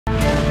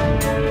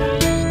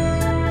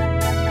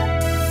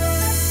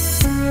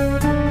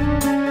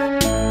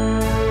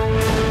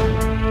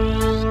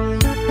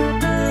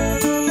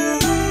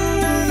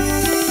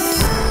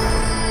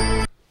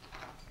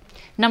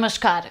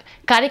नमस्कार।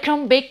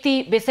 कार्यक्रम व्यक्ति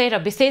विषय र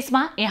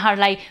विशेषमा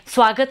यहाँहरूलाई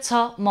स्वागत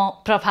छ।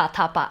 म प्रभा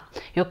थापा।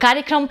 यो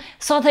कार्यक्रम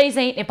सधैँ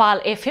चाहिँ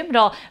नेपाल एफएम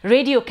र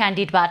रेडियो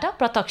क्यान्डिडबाट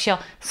प्रत्यक्ष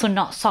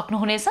सुन्न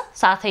सक्नुहुनेछ।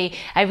 साथै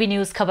एभी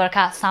न्यूज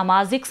खबरका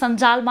सामाजिक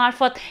सञ्जाल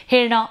मार्फत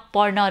हेर्न,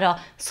 पढ्न र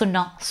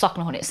सुन्न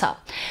सक्नुहुनेछ।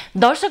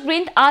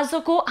 दर्शकवृन्द,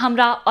 आजको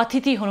हाम्रा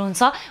अतिथि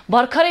हुनुहुन्छ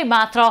भर्खरै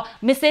मात्र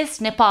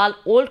मिसेस नेपाल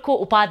वर्ल्डको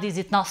उपाधि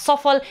जित्न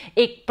सफल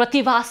एक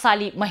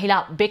प्रतिभाशाली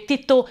महिला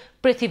व्यक्तित्व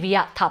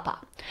पृथ्विया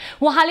थापा।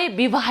 उहाँले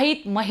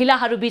विवाहित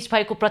महिलाहरूबीच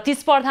भएको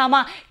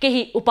प्रतिस्पर्धामा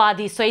केही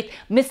उपाधि सहित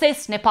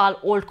मिसेस नेपाल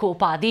वर्ल्डको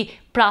उपाधि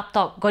प्राप्त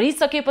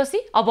गरिसकेपछि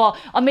अब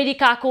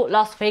अमेरिकाको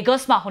लस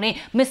भेगसमा हुने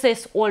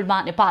मिसेस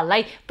वर्ल्डमा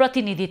नेपाललाई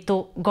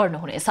प्रतिनिधित्व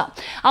गर्नुहुनेछ।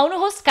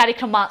 आउनुहोस्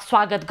कार्यक्रममा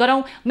स्वागत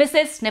गरौं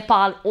मिसेस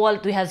नेपाल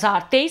वर्ल्ड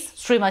 2023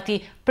 श्रीमती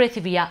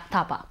पृथ्विया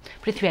थापा।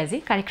 पृथ्वियाजी,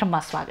 कार्यक्रममा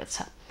स्वागत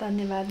छ।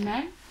 धन्यवाद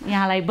म्याम।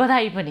 यहाँलाई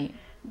बधाई पनि।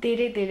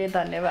 धेरै धेरै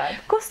धन्यवाद।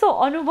 कस्तो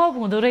अनुभव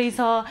हुँदो रहेछ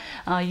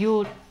यो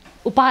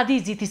उपाधि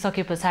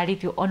जितिसके पछाडि?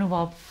 त्यो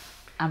अनुभव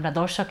हाम्रा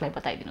दर्शकलाई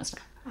बताइदिनुहोस् न।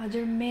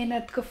 हजुर,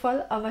 मेहनतको फल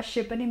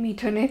अवश्य पनि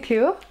मिठो नै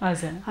थियो।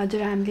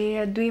 हजुर,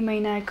 हामीले 2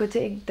 महिनाको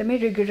चाहिँ एकदमै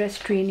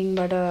रिगरस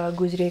ट्रेनिङबाट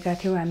गुज्रेका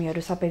थियौँ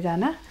हामीहरू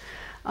सबैजना।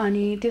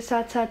 अनि त्यो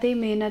साथसाथै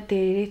मेहनत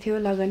धेरै थियो,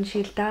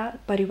 लगनशीलता,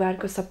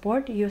 परिवारको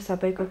सपोर्ट, यो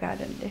सबैको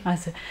कारणले।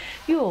 हजुर,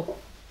 यो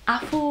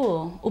आफू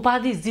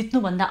उपाधि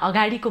जित्नुभन्दा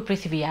अगाडिको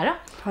पृथ्वी र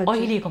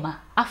अहिलेकोमा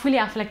आफूले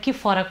आफूलाई के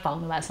फरक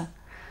पाउनु भएको छ?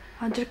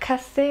 हजुर,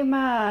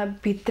 खासैमा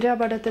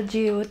भित्रबाट त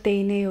जे हो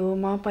त्यही नै हो,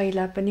 म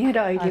पहिला पनि र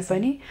अहिले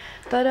पनि।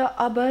 तर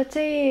अब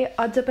चाहिँ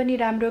अझ पनि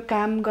राम्रो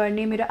काम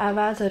गर्ने, मेरो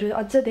आवाजहरू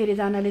अझ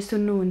धेरैजनाले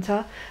सुन्नुहुन्छ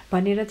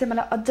भनेर चाहिँ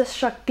मलाई अझ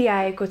शक्ति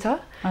आएको छ।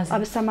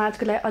 अब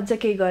समाजको लागि अझ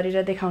केही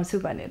गरेर देखाउँछु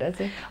भनेर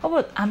चाहिँ।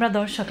 अब हाम्रा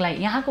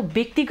दर्शकलाई यहाँको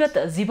व्यक्तिगत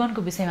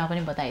जीवनको विषयमा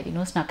पनि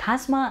बताइदिनुहोस् न।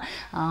 खासमा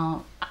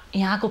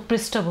यहाँको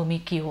पृष्ठभूमि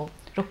के हो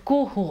र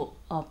को हो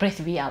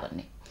पृथ्विया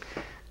भन्ने?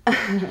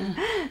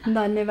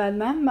 धन्यवाद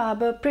म्याम।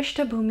 अब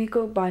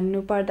पृष्ठभूमिको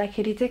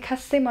भन्नुपर्दाखेरि चाहिँ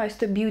खासै म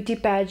यस्तो ब्युटी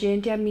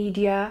प्याजेन्ट या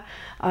मिडिया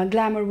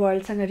ग्ल्यामर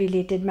वर्ल्डसँग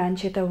रिलेटेड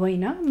मान्छे त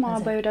होइन। म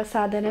अब एउटा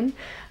साधारण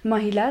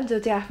महिला जो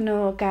चाहिँ आफ्नो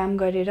काम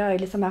गरेर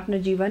अहिलेसम्म आफ्नो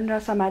जीवन र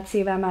समाज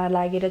सेवामा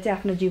लागेर चाहिँ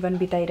आफ्नो जीवन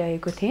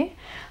बिताइरहेको थिएँ।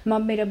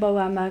 म मेरो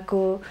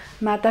बाउआमाको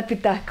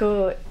मातापिताको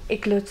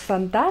एक्लो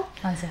सन्तान।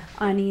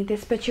 अनि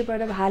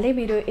त्यसपछिबाट हालै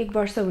मेरो 1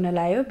 वर्ष हुन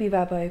लाग्यो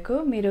विवाह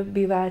भएको। मेरो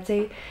विवाह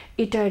चाहिँ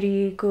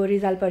इटरीको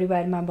रिजाल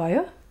परिवारमा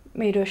भयो।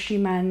 मेरो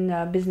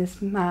श्रीमान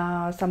बिजनेसमा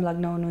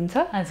संलग्न हुनुहुन्छ।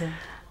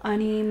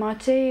 अनि म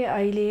चाहिँ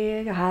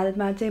अहिले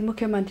हालमा चाहिँ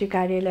मुख्यमन्त्री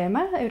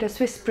कार्यालयमा एउटा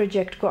स्विस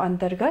प्रोजेक्टको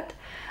अन्तर्गत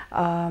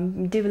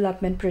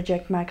डेभलपमेन्ट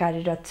प्रोजेक्टमा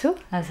कार्यरत छु।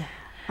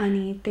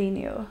 अनि त्यही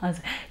नै हो।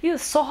 हजुर, यो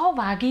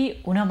सहभागी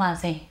हुनमा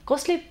चाहिँ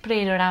कसले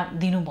प्रेरणा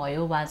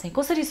दिनुभयो वा चाहिँ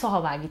कसरी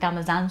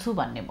सहभागितामा जान्छु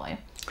भन्ने भयो?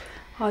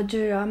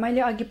 हजुर,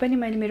 मैले अघि पनि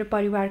मेरो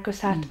परिवारको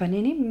साथ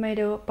भने नि,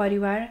 मेरो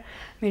परिवार,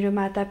 मेरो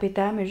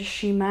मातापिता, मेरो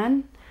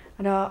श्रीमान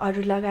र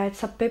अरू लगायत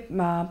सबै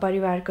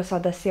परिवारको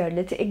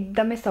सदस्यहरूले चाहिँ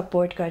एकदमै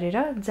सपोर्ट गरेर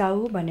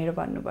जाऊ भनेर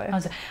भन्नुभयो।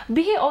 हजुर,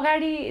 बिहे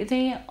अगाडि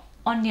चाहिँ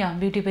अन्य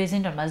ब्युटी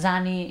पेजेन्टहरूमा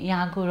जाने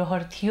यहाँको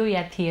रहर थियो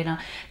या थिएन?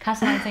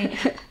 खासमा चाहिँ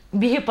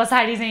बिहे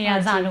पछाडि चाहिँ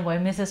यहाँ जानुभयो,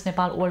 मिसेस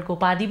नेपाल वर्ल्डको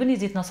उपाधि पनि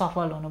जित्न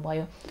सफल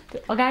हुनुभयो।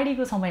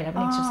 अगाडिको समयलाई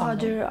पनि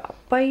हजुर,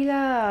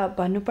 पहिला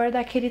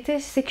भन्नुपर्दाखेरि चाहिँ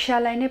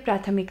शिक्षालाई नै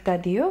प्राथमिकता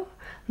दियो।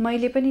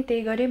 मैले पनि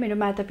त्यही गरेँ। मेरो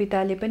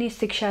मातापिताले पनि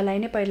शिक्षालाई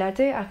नै पहिला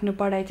चाहिँ आफ्नो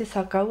पढाइ चाहिँ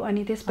सकाऊ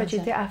अनि त्यसपछि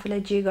चाहिँ आफूलाई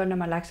जे गर्न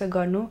मन लाग्छ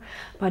गर्नु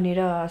भनेर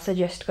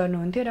सजेस्ट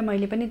गर्नुहुन्थ्यो र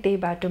मैले पनि त्यही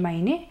बाटोमा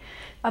हिँडेँ।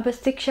 अब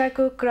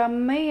शिक्षाको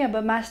क्रममै अब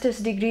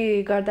मास्टर्स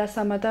डिग्री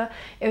गर्दासम्म त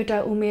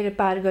एउटा उमेर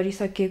पार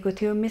गरिसकिएको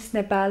थियो। मिस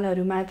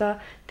नेपालहरूमा त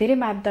धेरै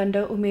मापदण्ड,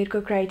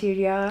 उमेरको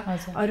क्राइटेरिया,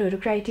 अरूहरू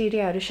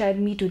क्राइटेरियाहरू सायद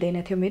मिट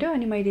हुँदैन थियो मेरो।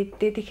 अनि मैले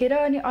त्यतिखेर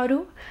अनि अरू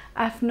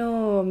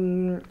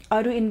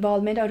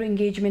इन्भल्भमेन्ट, अरू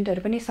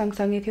इङ्गेजमेन्टहरू पनि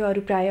सँगसँगै थियो,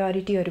 अरू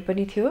प्रायोरिटीहरू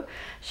पनि थियो।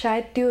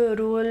 सायद त्यो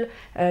रोल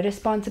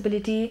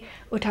रेस्पोन्सिबिलिटी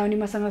उठाउने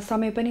मसँग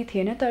समय पनि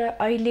थिएन।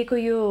 तर अहिलेको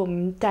यो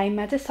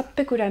टाइममा चाहिँ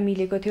सबै कुरा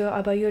मिलेको थियो।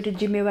 अब यो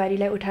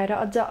जिम्मेवारीलाई उठाएर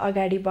अझ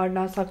अगाडि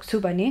बढ्न सक्छु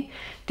भने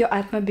त्यो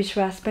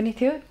आत्मविश्वास पनि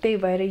थियो। त्यही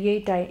भएर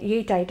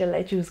यही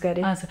टाइटललाई चुज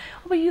गरेँ।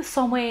 अब यो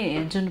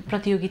समय जुन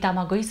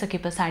प्रतियोगितामा गइसके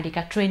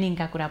पछाडिका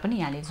ट्रेनिङका कुरा पनि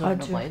यहाँले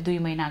जोड्नुभयो। 2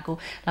 महिनाको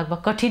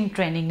लगभग कठिन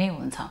ट्रेनिङ नै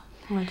हुन्छ।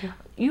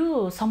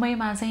 यो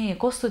समयमा चाहिँ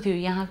कस्तो थियो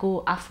यहाँको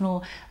आफ्नो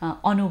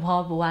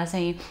अनुभव वा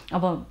चाहिँ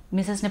अब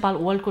मिसेस नेपाल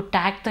वर्ल्डको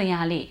ट्याग त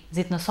यहाँले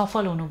जित्न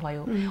सफल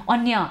हुनुभयो,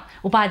 अन्य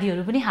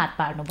उपाधिहरू पनि हात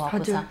पार्नु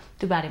भएको छ,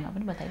 त्यो बारेमा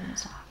पनि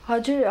बताइदिनुहोस् न।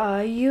 हजुर,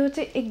 यो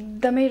चाहिँ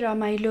एकदमै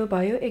रमाइलो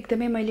भयो।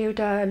 एकदमै मैले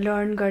एउटा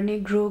लर्न गर्ने,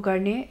 ग्रो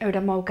गर्ने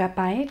एउटा मौका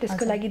पाएँ।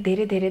 त्यसको लागि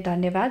धेरै धेरै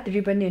धन्यवाद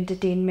रिबन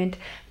एन्टरटेनमेन्ट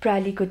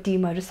प्रालीको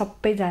टिमहरू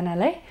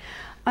सबैजनालाई।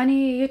 अनि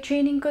यो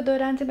ट्रेनिङको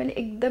दौरान चाहिँ मैले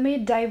एकदमै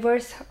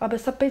डाइभर्स, अब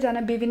सबैजना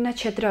विभिन्न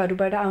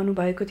क्षेत्रहरूबाट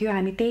आउनुभएको थियो।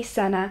 हामी 23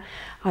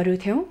 जनाहरू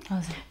थियौँ।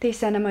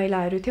 23 जना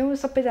महिलाहरू थियौँ।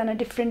 सबैजना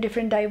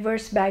डिफ्रेन्ट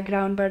डाइभर्स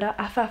ब्याकग्राउन्डबाट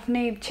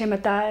आफ्नै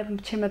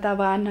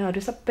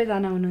क्षमतावानहरू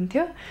सबैजना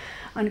हुनुहुन्थ्यो।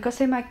 अनि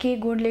कसैमा के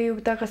गुणले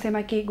युक्त,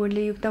 कसैमा के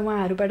गुणले युक्त,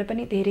 उहाँहरूबाट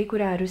पनि धेरै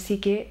कुराहरू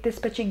सिकेँ।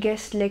 त्यसपछि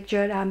गेस्ट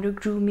लेक्चर, हाम्रो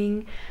ग्रुमिङ,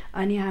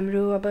 अनि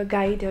हाम्रो अब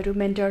गाइडहरू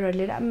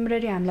मेन्टरहरूले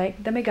राम्ररी हामीलाई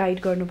एकदमै गाइड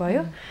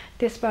गर्नुभयो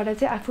त्यसबाट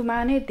चाहिँ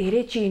आफूमा नै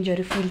धेरै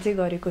चेन्जहरू फिल चाहिँ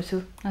गरेको छु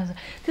हजुर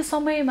त्यो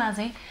समयमा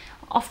चाहिँ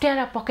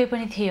अप्ठ्यारा पक्कै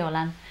पनि थिए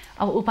होला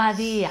अब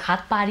उपाधि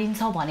हात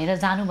पारिन्छ भनेर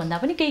जानुभन्दा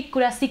पनि केही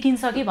कुरा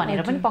सिकिन्छ कि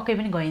भनेर पनि पक्कै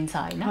पनि गइन्छ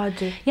होइन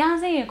यहाँ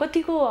चाहिँ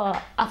कतिको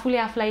आफूले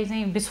आफूलाई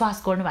चाहिँ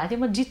विश्वास गर्नुभएको थियो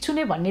म जित्छु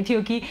नै भन्ने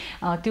थियो कि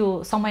त्यो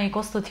समय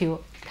कस्तो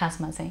थियो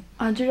खासमा चाहिँ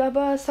हजुर अब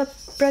सब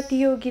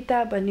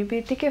प्रतियोगिता भन्ने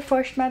बित्तिकै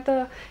फर्स्टमा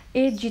त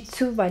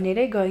जित्छु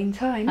भनेरै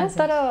गइन्छ होइन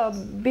तर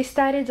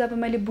बिस्तारै जब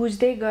मैले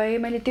बुझ्दै गएँ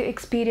मैले त्यो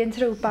एक्सपिरियन्स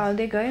र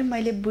पाउँदै गएँ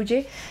मैले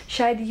बुझेँ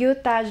सायद यो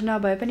ताज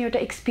नभए पनि एउटा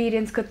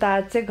एक्सपिरियन्सको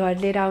ताज चाहिँ घर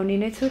लिएर आउने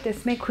नै छु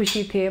त्यसमै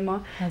खुसी थिएँ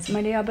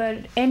मैले अब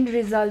एन्ड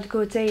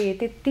रिजल्टको चाहिँ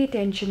त्यति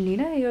टेन्सन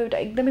लिनँ यो एउटा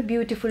एकदमै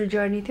ब्युटिफुल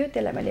जर्नी थियो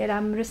त्यसलाई मैले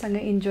राम्रोसँग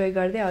इन्जोय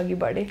गर्दै अघि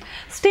बढेँ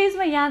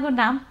स्टेजमा यहाँको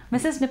नाम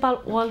मिसेस नेपाल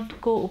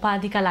वर्ल्डको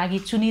उपाधिका लागि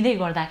चुनिँदै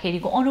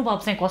गर्दाखेरिको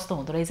अनुभव चाहिँ कस्तो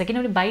हुँदो रहेछ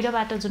किनभने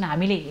बाहिरबाट जुन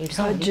हामीले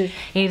हेर्छौँ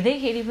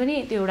हेर्दैखेरि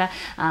पनि त्यो एउटा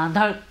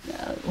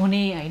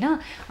हुने होइन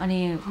अनि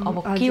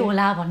अब के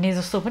होला भन्ने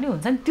जस्तो पनि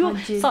हुन्छ नि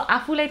त्यो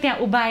आफूलाई त्यहाँ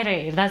उभाएर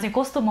हेर्दा चाहिँ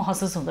कस्तो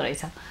महसुस हुँदो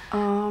रहेछ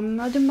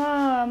हजुर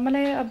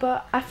मलाई अब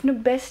आफ्नो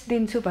बेस्ट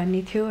दिन्छु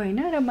भन्ने थियो होइन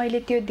र मैले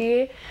त्यो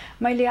दिएँ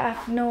मैले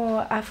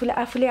आफूले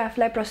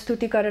आफूलाई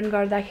प्रस्तुतिकरण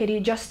गर्दाखेरि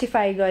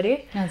जस्टिफाई गरेँ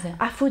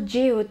आफू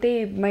जे हो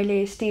त्यही मैले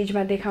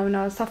स्टेजमा देखाउन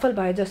सफल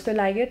भयो जस्तो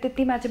लाग्यो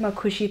त्यतिमा चाहिँ म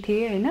खुसी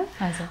थिएँ होइन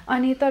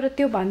अनि तर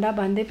त्यो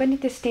भन्दै पनि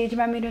त्यो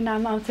स्टेजमा मेरो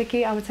नाम आउँछ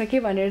कि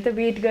भनेर त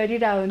वेट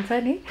गरिरहेको हुन्छ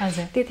नि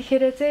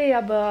त्यतिखेर चाहिँ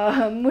अब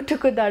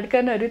मुटुको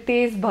धड्कनहरू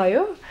तेज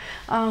भयो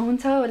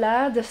हुन्छ होला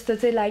जस्तो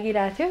चाहिँ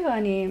लागिरहेको थियो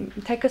अनि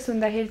ठ्याक्क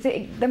सुन्दाखेरि चाहिँ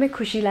एकदमै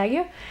खुसी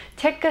लाग्यो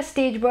ठ्याक्क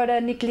स्टेजबाट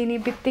निक्लिने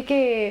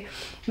बित्तिकै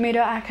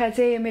मेरो आँखा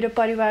चाहिँ मेरो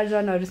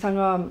परिवारजनहरूसँग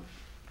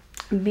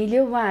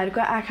मिल्यो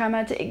उहाँहरूको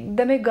आँखामा चाहिँ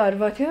एकदमै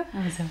गर्व थियो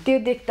त्यो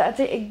देख्दा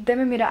चाहिँ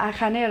एकदमै मेरो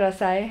आँखा नै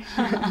रसाए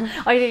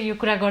अहिले यो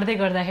कुरा गर्दै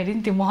गर्दाखेरि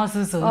नि त्यो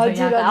महसुस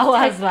हुन्छ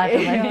आवाजबाट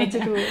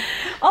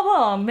अब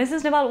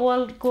मिसेस नेपाल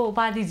वर्ल्डको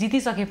उपाधि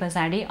जितिसके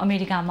पछाडि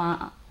अमेरिकामा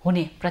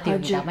हुने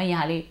प्रतियोगितामा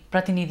यहाँले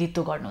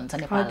प्रतिनिधित्व गर्नुहुन्छ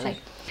नेपाललाई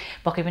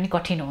पक्कै पनि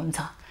कठिन हुन्छ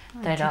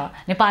तर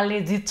नेपालले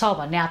जित्छ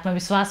भन्ने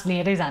आत्मविश्वास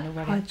लिएरै जानु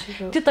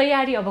पर्यो त्यो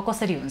तयारी अब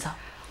कसरी हुन्छ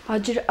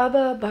हजुर अब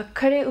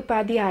भर्खरै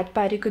उपाधि हात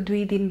पारेको 2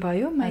 दिन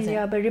भयो मैले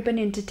अब रिबन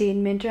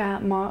इन्टरटेनमेन्ट र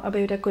म अब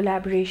एउटा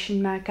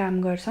कोलाबोरेसनमा काम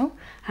गर्छौँ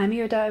हामी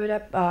एउटा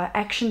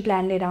एक्सन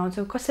प्लान लिएर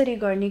आउँछौँ कसरी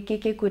गर्ने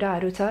के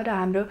कुराहरू छ र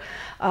हाम्रो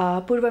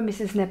पूर्व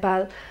मिसेस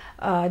नेपाल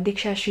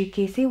दीक्षा श्री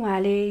केसी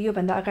उहाँले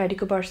योभन्दा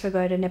अगाडिको वर्ष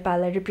गएर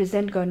नेपाललाई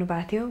रिप्रेजेन्ट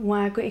गर्नुभएको थियो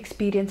उहाँको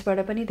एक्सपिरियन्सबाट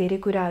पनि धेरै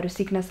कुराहरू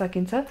सिक्न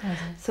सकिन्छ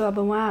सो अब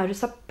उहाँहरू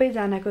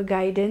सबैजनाको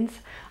गाइडेन्स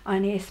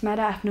अनि यसमा र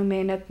आफ्नो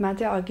मेहनतमा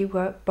चाहिँ अघि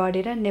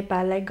बढेर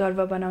नेपाललाई गर्व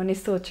बनाउने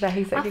सोच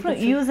राखिसकेको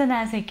छु योजना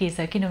चाहिँ के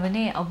छ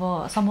किनभने अब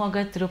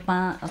समूहगत रूपमा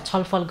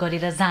छलफल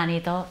गरेर जाने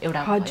त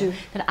एउटा हजुर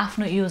तर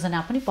आफ्नो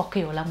योजना पनि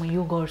पक्कै होला म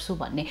यो गर्छु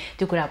भन्ने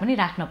त्यो कुरा पनि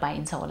राख्न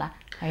पाइन्छ होला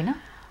हैन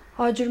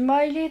हजुर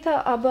मैले त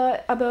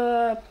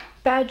अब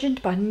प्याजेन्ट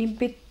भन्ने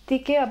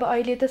बित्तिकै अब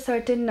अहिले त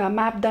सर्टेन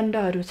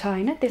मापदण्डहरू छ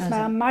होइन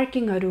त्यसमा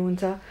मार्किङहरू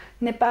हुन्छ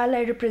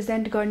नेपाललाई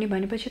रिप्रेजेन्ट गर्ने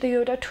भनेपछि त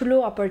एउटा ठुलो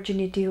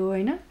अपर्च्युनिटी हो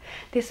होइन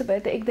त्यसो भए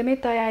त एकदमै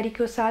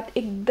तयारीको साथ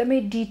एकदमै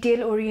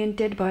डिटेल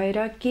ओरिएन्टेड भएर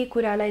के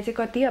कुरालाई चाहिँ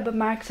कति अब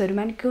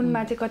मार्क्सहरूमा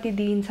कुनमा चाहिँ कति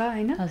दिइन्छ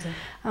होइन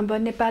अब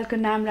नेपालको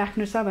नाम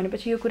राख्नु छ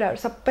भनेपछि यो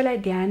कुराहरू सबैलाई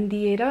ध्यान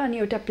दिएर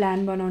अनि एउटा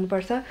प्लान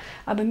बनाउनुपर्छ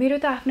अब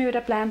मेरो त आफ्नो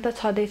एउटा प्लान त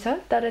छँदैछ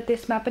तर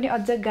त्यसमा पनि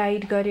अझ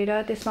गाइड गरेर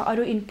त्यसमा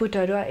अरू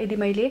इनपुटहरू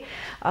यदि मैले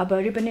अब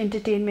रिबन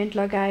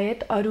इन्टरटेनमेन्ट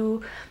लगायत अरू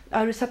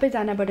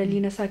सबैजनाबाट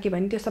लिन सके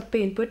भने त्यो सबै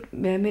इनपुट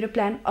मेरो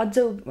प्लान अझ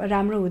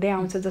राम्रो हुँदै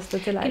आउँछ जस्तो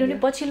चाहिँ लाग्यो किनभने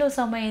पछिल्लो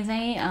समय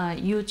चाहिँ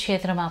यो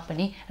क्षेत्रमा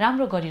पनि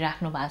राम्रो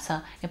गरिराख्नु भएको छ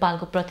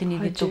नेपालको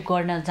प्रतिनिधित्व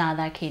गर्न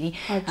जाँदाखेरि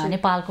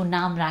नेपालको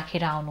नाम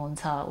राखेर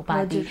आउनुहुन्छ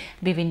उपाधि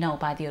विभिन्न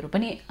उपाधिहरू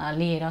पनि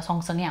लिएर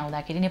सँगसँगै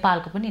आउँदाखेरि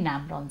नेपालको पनि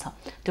नाम रहन्छ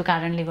त्यो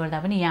कारणले गर्दा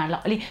पनि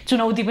यहाँलाई अलि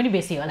चुनौती पनि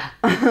बेसी होला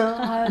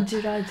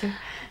हजुर हजुर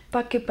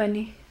पक्कै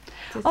पनि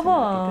अब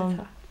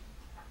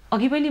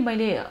अघि पनि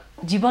मैले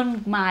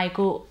जीवनमा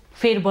आएको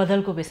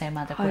फेरबदलको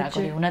विषयमा त कुरा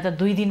गरेँ हुन त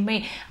 2 दिनमै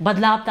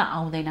बदलाव त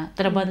आउँदैन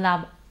तर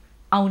बदलाव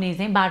आउने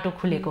चाहिँ बाटो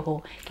खुलेको हो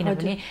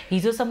किनभने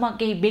हिजोसम्म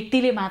केही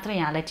व्यक्तिले मात्र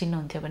यहाँलाई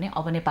चिन्नुहुन्थ्यो भने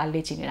अब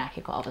नेपालले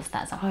चिनिराखेको अवस्था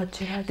छ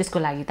त्यसको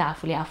लागि त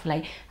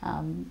आफूलाई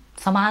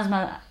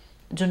समाजमा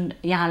जुन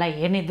यहाँलाई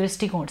हेर्ने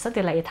दृष्टिकोण छ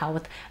त्यसलाई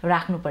यथावत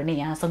राख्नुपर्ने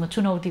यहाँसँग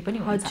चुनौती पनि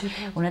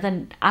हुन्छ हुन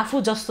त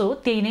आफू जस्तो हो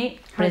त्यही नै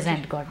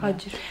प्रेजेन्ट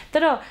गर्ने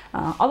तर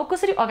अब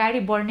कसरी अगाडि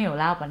बढ्ने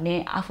होला भन्ने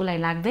आफूलाई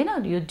लाग्दैन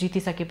यो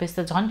जितिसकेपछि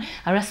त झन्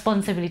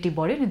रेस्पोन्सिबिलिटी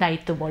बढ्यो नि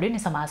दायित्व बढ्यो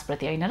नि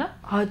समाजप्रति होइन र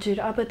हजुर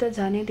अब त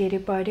झनै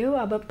धेरै बढ्यो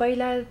अब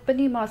पहिला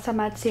पनि म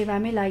समाज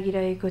सेवामै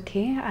लागिरहेको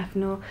थिएँ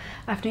आफ्नो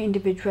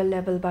इन्डिभिजुअल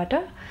लेभलबाट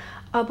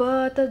अब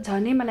त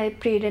झनै मलाई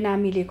प्रेरणा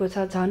मिलेको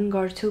छ झन्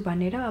गर्छु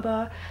भनेर अब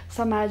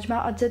समाजमा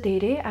अझ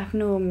धेरै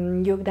आफ्नो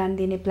योगदान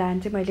दिने प्लान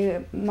चाहिँ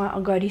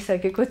म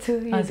गरिसकेको छु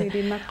यो 2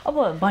 दिनमा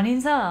अब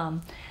भनिन्छ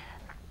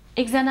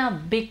एकजना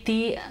व्यक्ति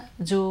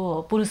जो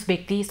पुरुष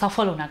व्यक्ति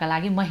सफल हुनका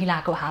लागि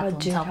महिलाको हात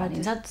हुन्छ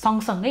भनिन्छ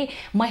सँगसँगै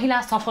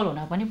महिला सफल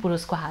हुन पनि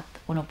पुरुषको हात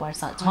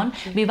हुनुपर्छ झन्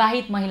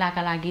विवाहित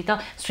महिलाका लागि त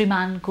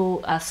श्रीमानको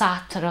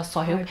साथ र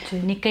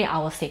सहयोग निकै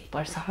आवश्यक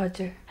पर्छ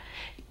हजुर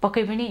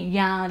पक्कै पनि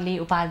यहाँले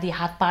उपाधि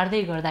हात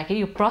पार्दै गर्दाखेरि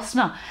यो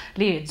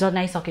प्रश्नले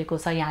जनाइसकेको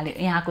छ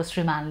यहाँको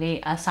श्रीमानले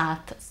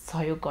साथ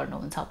सहयोग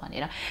गर्नुहुन्छ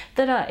भनेर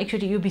तर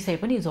एकचोटि यो विषय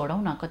पनि जोडौँ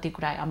न कति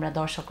कुरा हाम्रा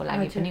दर्शकको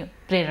लागि पनि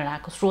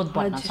प्रेरणाको स्रोत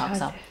बन्न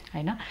सक्छ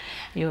हैन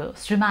यो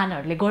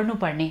श्रीमानहरूले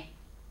गर्नुपर्ने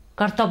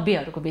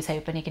कर्तव्यहरूको विषय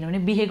पनि किनभने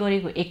बिहे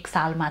गरेको 1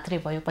 साल मात्रै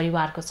भयो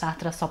परिवारको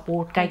साथ र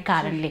सपोर्टकै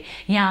कारणले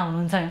यहाँ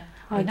हुनुहुन्छ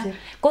हैन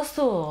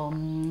कस्तो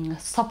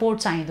सपोर्ट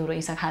चाहिँदो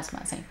रहेछ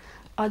खासमा चाहिँ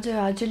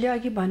हजुरले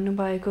अघि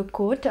भन्नुभएको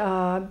coat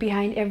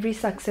behind every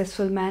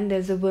successful man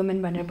there is a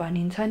woman भनेर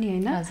भनिन्छ नि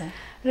हैन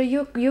र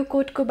यो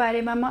कोटको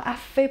बारेमा म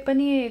आफै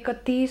पनि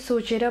कति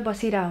सोचेर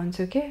बसिरहेको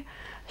हुन्छु के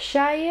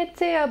सायद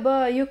चाहिँ अब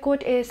यो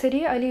कोट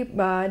यसरी अलि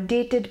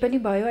डेटेड पनि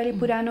भयो अलि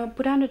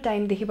पुरानो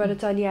टाइमदेखिबाट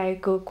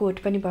चलिआएको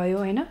कोट पनि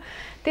भयो हैन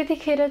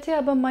त्यतिखेर चाहिँ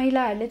अब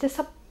महिलाहरूले चाहिँ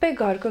सबै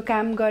घरको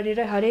काम गरेर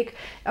हरेक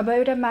अब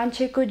एउटा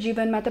मान्छेको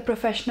जीवनमा त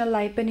प्रोफेसनल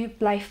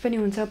लाइफ पनि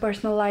हुन्छ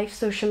पर्सनल लाइफ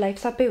सोशल लाइफ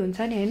सबै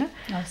हुन्छ नि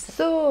हैन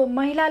सो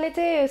महिलाले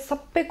चाहिँ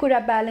सबै कुरा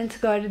ब्यालेन्स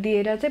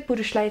गरिदिएर चाहिँ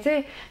पुरुषलाई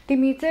चाहिँ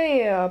तिमी चाहिँ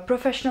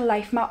प्रोफेसनल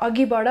लाइफमा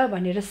अघि बढ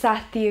भनेर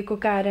साथ दिएको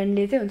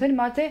कारणले चाहिँ हुन्छ नि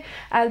म चाहिँ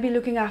I will be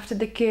looking after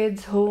the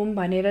kids home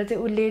भनेर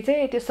चाहिँ उसले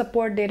चाहिँ त्यो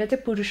सपोर्ट दिएर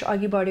चाहिँ पुरुष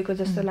अघि बढेको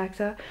जस्तो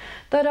लाग्छ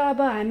तर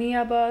अब हामी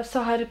अब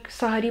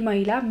सहरी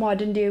महिला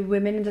मोडर्न डे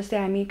वुमेन जस्तै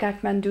हामी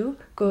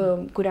काठमाडौँको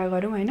कुरा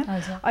गरौँ हैन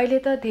अहिले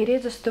त धेरै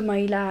जस्तो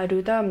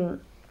महिलाहरू त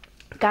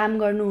काम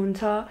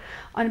गर्नुहुन्छ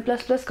अनि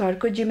प्लस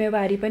घरको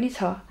जिम्मेवारी पनि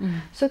छ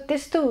सो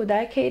त्यस्तो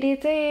हुँदाखेरि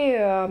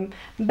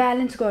चाहिँ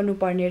ब्यालेन्स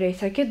गर्नुपर्ने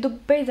रहेछ के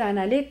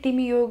दुवैजनाले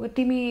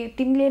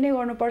तिमीले नै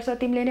गर्नुपर्छ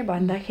तिमीले नै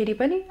भन्दाखेरि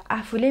पनि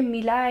आफूले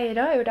मिलाएर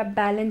एउटा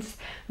ब्यालेन्स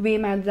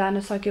वेमा जान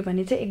सक्यो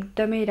भने चाहिँ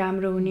एकदमै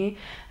राम्रो हुने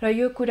र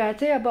यो कुरा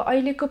चाहिँ अब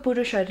अहिलेको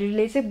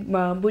पुरुषहरूले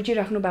चाहिँ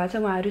बुझिराख्नु भएको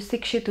छ उहाँहरू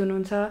शिक्षित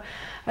हुनुहुन्छ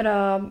र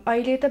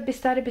अहिले त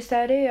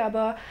बिस्तारै अब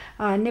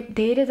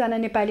धेरैजना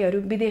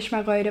नेपालीहरू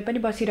विदेशमा गएर पनि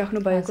बसिराख्नु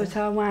भएको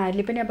छ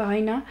उहाँहरूले पनि अब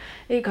हैन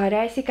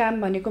घरायसी काम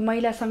भनेको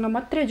महिलासँग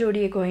मात्रै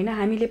जोडिएको होइन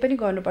हामीले पनि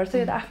गर्नुपर्छ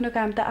यो त आफ्नो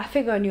काम त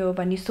आफै गर्ने हो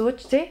भन्ने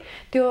सोच चाहिँ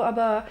त्यो अब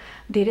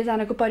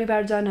धेरैजनाको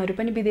परिवारजनहरू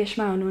पनि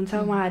विदेशमा हुनुहुन्छ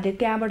उहाँहरूले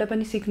त्यहाँबाट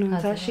पनि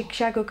सिक्नुहुन्छ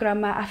शिक्षाको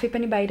क्रममा आफै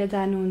पनि बाहिर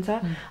जानुहुन्छ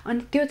अनि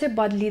त्यो चाहिँ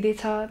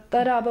बदलिँदैछ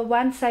तर अब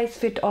वान साइज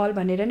फिट अल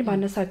भनेर नि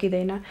भन्न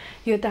सकिँदैन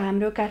यो त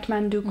हाम्रो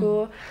काठमाडौँको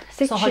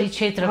सहरी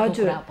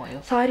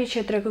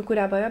क्षेत्रको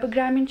कुरा भयो अब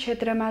ग्रामीण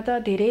क्षेत्रमा त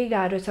धेरै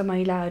गाह्रो छ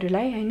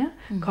महिलाहरूलाई हैन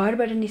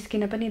घरबाट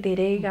निस्किन पनि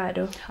धेरै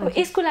गाह्रो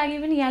यसको लागि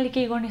पनि यहाँले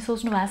के गर्ने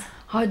सोच्नु भएको छ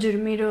हजुर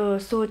मेरो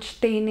सोच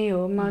त्यही नै हो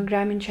म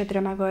ग्रामीण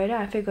क्षेत्रमा गएर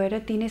आफै गएर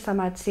तिनै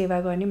समाज सेवा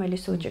गर्ने मैले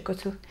सोचेको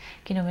छु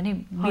किनभने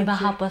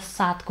विवाह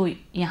पश्चातको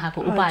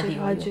यहाँको उपाधि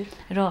हो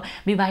र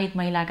विवाहित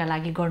महिलाका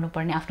लागि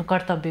गर्नुपर्ने आफ्नो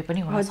कर्तव्य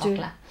पनि हुन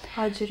सक्ला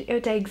हजुर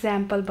एउटा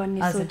एक्जाम्पल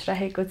बन्ने सोच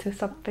राखेको छु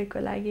सबैको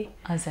लागि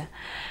हजुर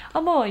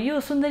अब यो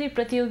सुन्दरी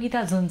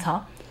प्रतियोगिता जुन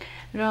छ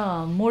र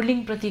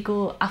मोडलिङ प्रतिको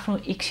आफ्नो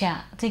इच्छा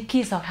चाहिँ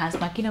के छ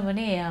खासमा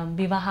किनभने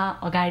विवाह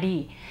अगाडि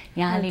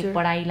यहाँले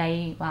पढाइलाई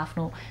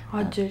आफ्नो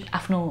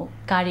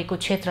कार्यको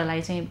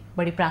क्षेत्रलाई चाहिँ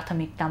बढी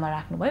प्राथमिकतामा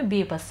राख्नुभयो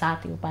बिहे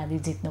पश्चात उपाधि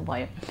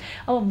जित्नुभयो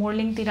अब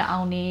मोडलिङतिर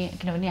आउने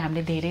किनभने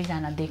हामीले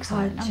धेरैजना देख्छौँ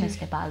होइन मिस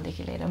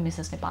नेपालदेखि लिएर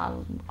मिसेस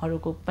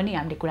नेपालहरूको पनि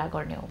हामीले कुरा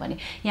गर्ने हो भने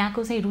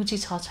यहाँको चाहिँ रुचि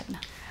छ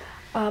छैन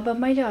अब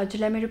मैले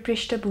हजुरलाई मेरो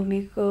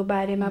पृष्ठभूमिको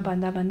बारेमा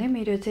भन्दै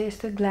मेरो चाहिँ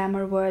यस्तो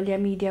ग्ल्यामर वर्ल्ड या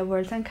मिडिया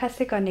वर्ल्डसँग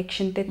खासै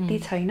कनेक्सन त्यति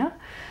छैन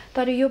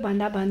तर यो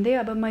भन्दै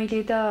अब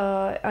मैले त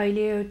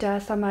अहिले एउटा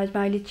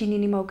समाजमा अहिले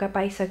चिनिने मौका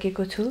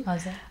पाइसकेको छु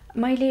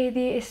मैले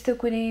यदि यस्तो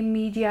कुनै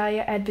मिडिया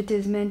या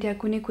एडभर्टिजमेन्ट या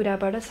कुनै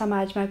कुराबाट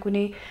समाजमा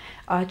कुनै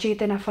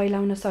चेतना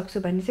फैलाउन सक्छु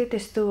भने चाहिँ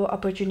त्यस्तो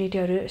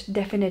अपर्च्युनिटीहरू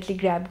डेफिनेटली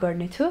ग्र्याब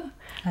गर्नेछु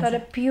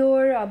तर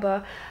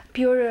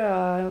प्योर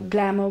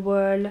ग्ल्यामर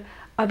वर्ल्ड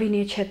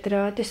अभिनय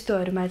क्षेत्र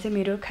त्यस्तोहरूमा चाहिँ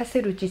मेरो खासै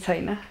रुचि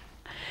छैन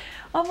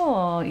अब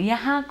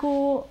यहाँको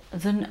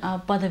जुन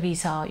पदवी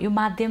छ यो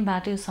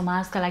माध्यमबाट यो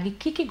समाजका लागि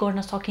के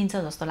गर्न सकिन्छ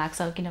जस्तो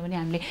लाग्छ किनभने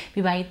हामीले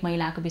विवाहित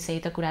महिलाको विषय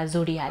त कुरा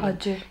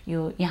जोडिहाल्यो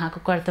यो यहाँको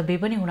कर्तव्य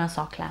पनि हुन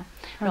सक्ला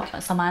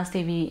र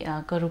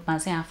समाजसेवीको रूपमा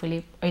चाहिँ आफूले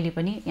अहिले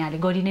पनि यहाँले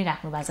गरि नै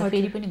राख्नु भएको छ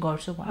फेरि पनि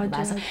गर्छु भन्नु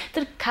भएको छ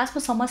तर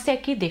खासमा समस्या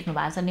के देख्नु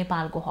भएको छ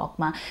नेपालको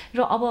हकमा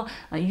र अब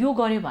यो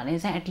गर्यो भने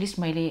चाहिँ एटलिस्ट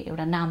मैले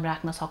एउटा नाम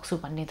राख्न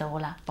सक्छु भन्ने त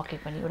होला पक्कै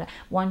पनि एउटा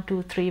 1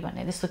 2 3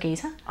 भन्ने त्यस्तो केही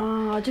छ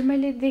हजुर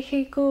मैले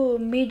देखेको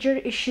मेजर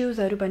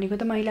इस्युजहरू भनेको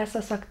त महिला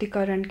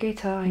सशक्तिकरणकै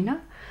छ हैन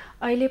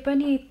अहिले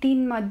पनि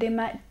 3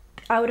 मध्येमा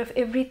आउट अफ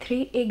एभ्री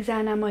 3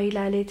 एकजना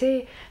महिलाले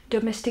चाहिँ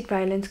डोमेस्टिक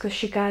भाइलेन्सको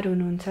शिकार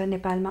हुनुहुन्छ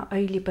नेपालमा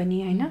अहिले पनि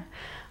हैन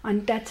अनि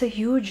द्याट्स अ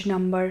ह्युज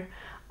नम्बर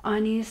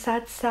अनि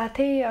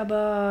साथसाथै अब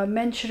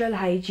मेन्स्ट्रुअल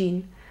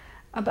हाइजिन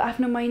अब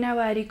आफ्नो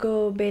महिनावारीको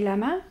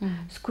बेलामा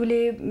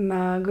स्कुले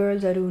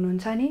गर्ल्सहरू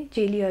हुनुहुन्छ नि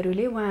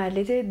चेलीहरूले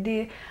उहाँहरूले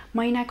चाहिँ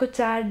महिनाको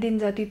 4 दिन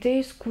जति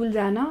चाहिँ स्कुल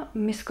जान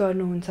मिस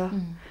गर्नुहुन्छ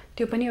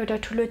त्यो पनि एउटा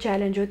ठुलो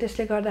च्यालेन्ज हो।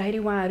 त्यसले गर्दाखेरि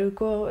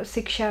उहाँहरूको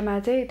शिक्षामा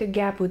चाहिँ त्यो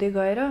ग्याप हुँदै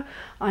गएर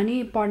अनि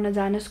पढ्न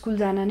जान स्कुल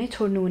जान नै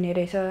छोड्नु हुने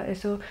रहेछ।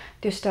 यसो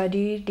त्यो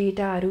स्टडी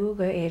डेटाहरू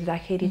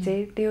हेर्दाखेरि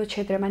चाहिँ त्यो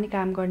क्षेत्रमा नि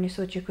काम गर्ने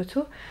सोचेको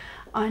छु।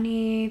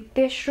 अनि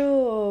तेस्रो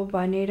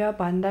भनेर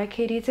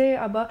भन्दाखेरि चाहिँ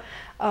अब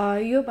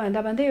यो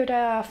भन्दा भन्दै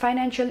एउटा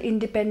फाइनेन्सियल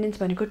इन्डिपेन्डेन्स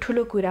भनेको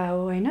ठुलो कुरा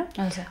हो होइन।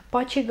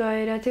 पछि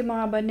गएर चाहिँ म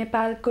अब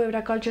नेपालको एउटा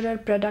कल्चरल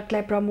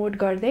प्रडक्टलाई प्रमोट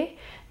गर्दै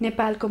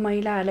नेपालको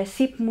महिलाहरूलाई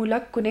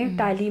सिपमूलक कुनै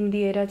तालिम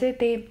दिएर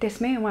चाहिँ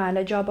त्यसमै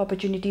उहाँहरूलाई जब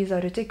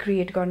अपर्च्युनिटिजहरू चाहिँ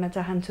क्रिएट गर्न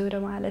चाहन्छु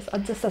र उहाँलाई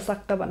अझ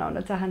सशक्त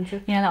बनाउन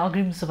चाहन्छु। यहाँलाई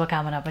अग्रिम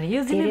शुभकामना पनि।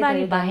 यो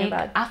जिम्मेवारी बाहेक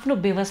आफ्नो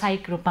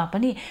व्यावसायिक रूपमा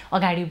पनि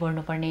अगाडि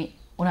बढ्नुपर्ने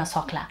हुन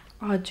सक्ला।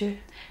 हजुर,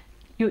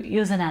 यो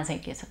योजना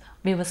चाहिँ के छ त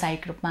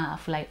व्यावसायिक रूपमा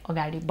आफूलाई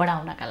अगाडि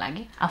बढाउनका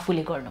लागि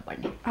आफूले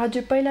गर्नुपर्ने?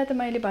 हजुर, पहिला त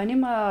मैले भने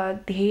म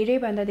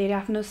धेरैभन्दा धेरै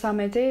आफ्नो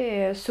समय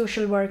चाहिँ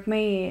सोसल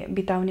वर्कमै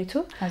बिताउने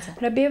छु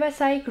र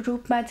व्यावसायिक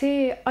रूपमा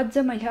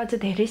चाहिँ मैले अझ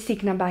धेरै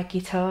सिक्न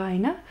बाँकी छ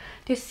होइन।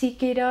 त्यो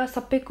सिकेर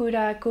सबै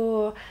कुराको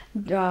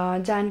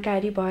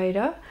जानकारी भएर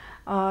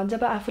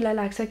जब आफूलाई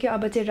लाग्छ कि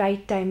अब चाहिँ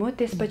राइट टाइम हो,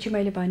 त्यसपछि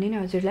मैले भने नि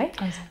हजुरलाई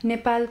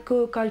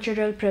नेपालको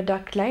कल्चरल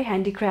प्रडक्टलाई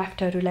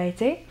ह्यान्डिक्राफ्टहरूलाई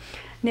चाहिँ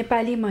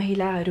नेपाली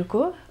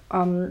महिलाहरूको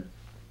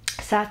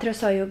साथ र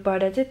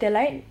सहयोगबाट चाहिँ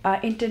त्यसलाई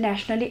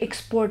इन्टरनेसनली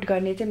एक्सपोर्ट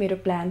गर्ने चाहिँ मेरो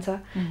प्लान छ।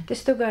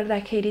 त्यस्तो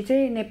गर्दाखेरि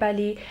चाहिँ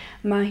नेपाली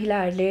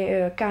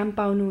महिलाहरूले काम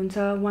पाउनुहुन्छ,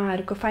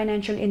 उहाँहरूको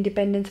फाइनेन्सियल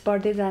इन्डिपेन्डेन्स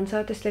बढ्दै जान्छ,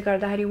 त्यसले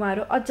गर्दाखेरि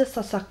उहाँहरू अझ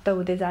सशक्त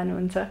हुँदै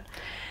जानुहुन्छ।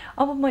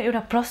 अब म एउटा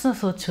प्रश्न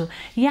सोध्छु।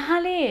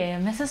 यहाँले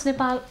मिसेस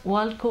नेपाल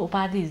वर्ल्डको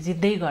उपाधि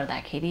जित्दै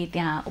गर्दाखेरि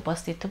त्यहाँ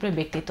उपस्थित थुप्रै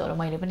व्यक्तित्वहरू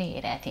मैले पनि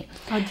हेरेको थिएँ।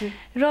 हजुर,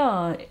 र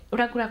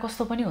एउटा कुरा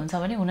कस्तो पनि हुन्छ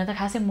भने हुन त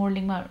खासै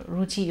मोडलिङमा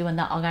रुचि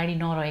योभन्दा अगाडि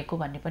नरहेको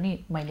भन्ने पनि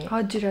मैले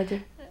हजुर हजुर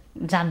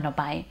जान्न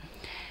पाएँ।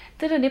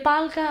 तर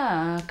नेपालका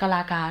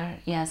कलाकार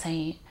या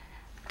चाहिँ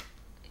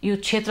यो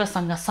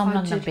क्षेत्रसँग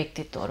संलग्न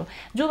व्यक्तित्वहरू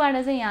जोबाट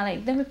चाहिँ यहाँलाई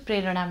एकदमै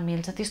प्रेरणा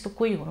मिल्छ, त्यस्तो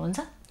कोही हुनुहुन्छ?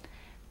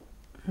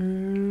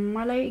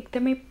 मलाई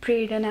एकदमै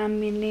प्रेरणा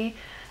मिल्ने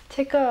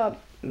चाहिँ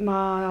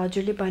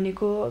हजुरले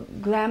भनेको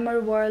ग्ल्यामर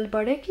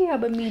वर्ल्डबाटै कि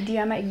अब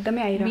मिडियामा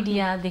एकदमै आइरहेको?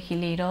 मिडियादेखि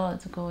लिएर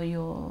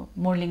यो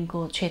मोडलिङको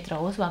क्षेत्र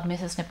होस् वा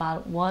मिसेस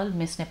नेपाल वर्ल्ड,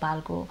 मिस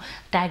नेपालको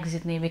ट्याग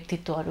जित्ने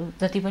व्यक्तित्वहरू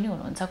जति पनि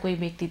हुनुहुन्छ, कोही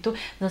व्यक्तित्व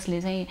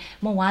जसले चाहिँ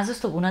म उहाँ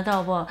जस्तो हुन त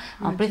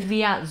अब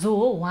पृथ्वीया जो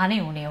हो उहाँ नै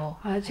हुने हो।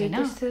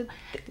 हजुर,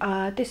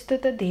 त्यस्तो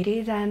त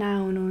धेरैजना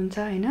हुनुहुन्छ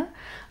होइन,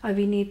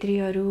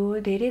 अभिनेत्रीहरू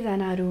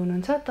धेरैजनाहरू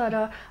हुनुहुन्छ, तर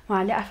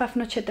उहाँले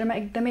आफ्नो क्षेत्रमा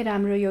एकदमै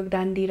राम्रो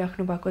योगदान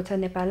दिइराख्नु भएको छ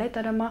नेपाललाई।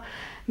 तर म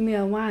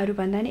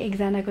उहाँहरूभन्दा नि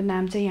एकजनाको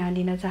नाम चाहिँ यहाँ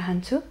लिन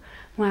चाहन्छु।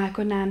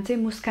 उहाँको नाम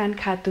चाहिँ मुस्कान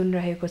खातुन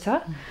रहेको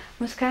छ।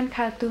 मुस्कान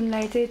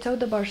खातुनलाई चाहिँ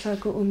 14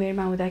 वर्षको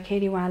उमेरमा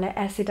हुँदाखेरि उहाँलाई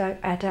एसिड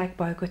एट्याक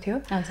भएको थियो।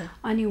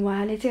 अनि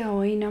उहाँले चाहिँ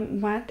होइन,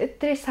 उहाँ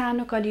त्यत्रै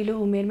सानो कलिलो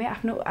उमेरमै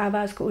आफ्नो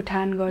आवाजको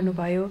उठान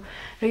गर्नुभयो।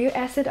 र यो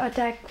एसिड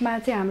अट्याकमा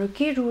चाहिँ हाम्रो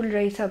के रुल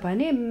रहेछ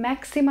भने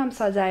म्याक्सिमम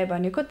सजाय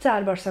भनेको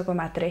 4 वर्षको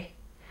मात्रै।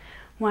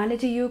 उहाँले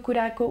चाहिँ यो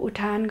कुराको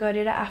उठान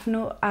गरेर आफ्नो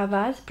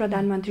आवाज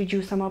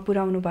प्रधानमन्त्रीज्यूसम्म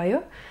पुर्याउनु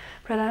भयो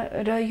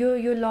र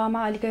यो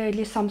लमा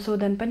अलिकति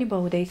संशोधन पनि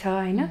बहुँदैछ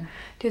होइन।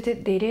 त्यो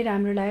चाहिँ धेरै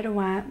राम्रो लाग्यो र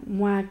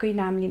उहाँकै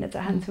नाम लिन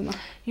चाहन्छु म।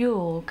 यो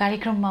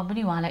कार्यक्रममा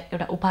पनि उहाँलाई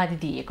एउटा उपाधि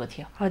दिएको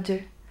थियो। हजुर,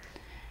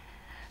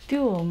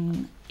 त्यो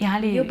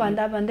यहाँले यो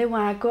भन्दै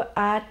उहाँको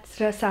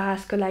आर्ट र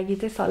साहसको लागि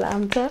चाहिँ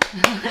सलाम छ।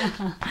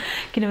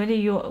 किनभने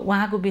यो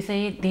उहाँको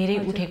विषय धेरै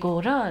उठेको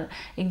र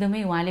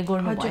एकदमै उहाँले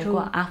गर्नुभएको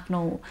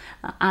आफ्नो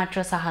आर्ट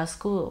र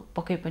साहसको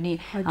पक्कै पनि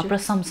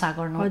प्रशंसा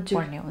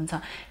गर्नुपर्ने हुन्छ।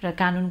 र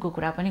कानुनको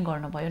कुरा पनि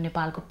गर्नुभयो।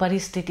 नेपालको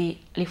परिस्थिति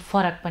अलिक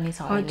फरक पनि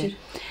छ अहिले।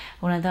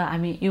 हुन त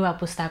हामी युवा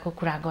पुस्ताको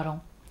कुरा गरौँ,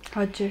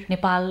 हजुर,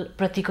 नेपाल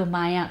प्रतिको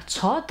माया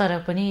छ,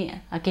 तर पनि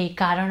केही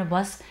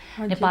कारणवश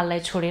नेपाललाई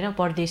छोडेर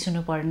परदेश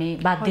हुनुपर्ने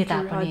बाध्यता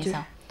पनि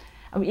छ।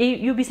 अब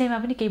यो विषयमा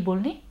पनि केही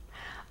बोल्ने?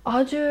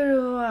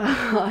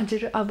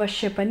 हजुर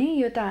अवश्य पनि।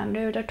 यो त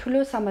हाम्रो एउटा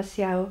ठुलो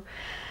समस्या हो।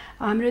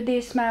 हाम्रो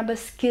देशमा अब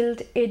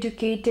स्किल्ड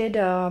एडुकेटेड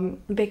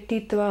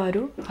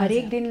व्यक्तित्वहरू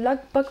हरेक दिन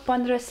लगभग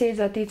 1500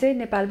 जति चाहिँ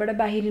नेपालबाट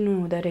बाहिरिनु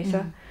हुँदो रहेछ।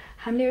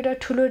 हामीले एउटा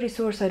ठुलो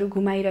रिसोर्सहरू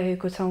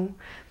घुमाइरहेको छौँ।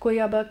 कोही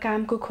अब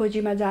कामको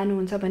खोजीमा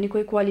जानुहुन्छ भने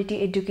कोही क्वालिटी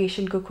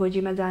एडुकेसनको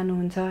खोजीमा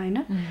जानुहुन्छ होइन।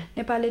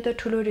 नेपालले त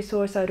ठुलो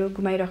रिसोर्सहरू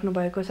घुमाइराख्नु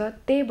भएको छ।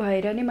 त्यही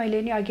भएर नै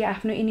मैले नि अघि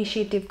आफ्नो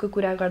इनिसिएटिभको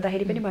कुरा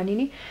गर्दाखेरि पनि भने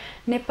नि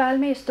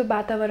नेपालमै यस्तो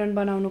वातावरण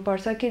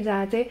बनाउनुपर्छ कि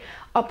जहाँ चाहिँ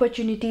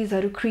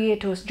अपर्च्युनिटिजहरू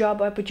क्रिएट होस्,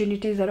 जब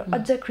अपर्च्युनिटिजहरू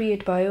अझ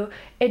क्रिएट भयो,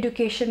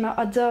 एडुकेसनमा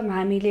अझ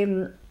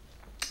हामीले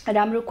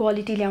राम्रो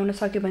क्वालिटी ल्याउन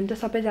सक्यो भने त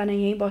सबैजना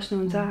यहीँ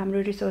बस्नुहुन्छ।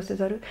 हाम्रो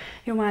रिसोर्सेसहरू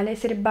यो उहाँले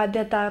यसरी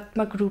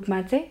बाध्यतात्मक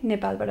रूपमा चाहिँ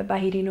नेपालबाट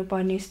बाहिरिनु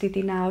पर्ने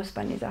स्थिति नआओस्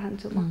भन्ने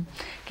चाहन्छु म।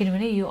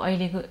 किनभने यो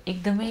अहिलेको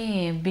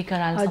एकदमै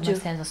विकराल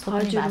समस्या जस्तो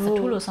पनि भएको छ,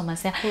 ठुलो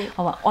समस्या।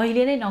 अब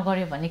अहिले नै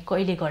नगर्यो भने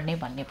कहिले गर्ने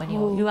भन्ने पनि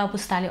हो। युवा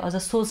पुस्ताले अझ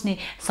सोच्ने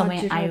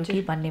समय आयो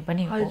कि भन्ने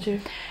पनि हो।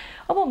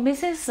 अब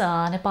मिसेस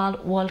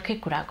नेपाल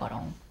वर्ल्डकै कुरा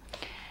गरौँ।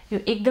 यो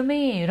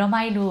एकदमै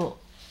रमाइलो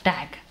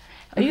ट्याग,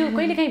 यो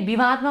कहिलेकाहीँ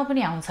विवादमा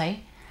पनि आउँछ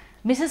है।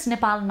 मिसेस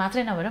नेपाल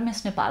मात्रै नभएर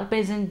मिस नेपाल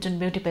पेजेन्ट जुन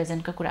ब्युटी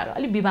पेजेन्टको कुराहरू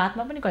अलिक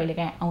विवादमा पनि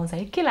कहिलेकाहीँ आउँछ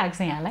है, के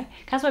लाग्छ यहाँलाई?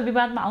 खासमा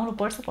विवादमा आउनु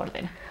पर्छ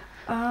पर्दैन?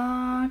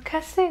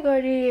 खासै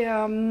गरी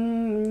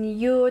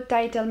यो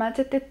टाइटलमा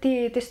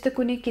चाहिँ त्यस्तो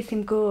कुनै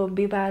किसिमको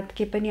विवाद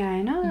के पनि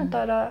आएन,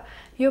 तर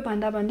यो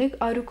भन्दा भन्दै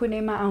अरू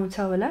कुनैमा आउँछ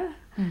होला,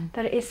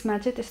 तर यसमा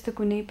चाहिँ त्यस्तो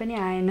कुनै पनि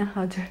आएन।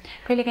 हजुर,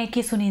 कहिलेकाहीँ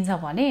के सुनिन्छ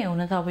भने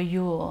हुन त अब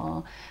यो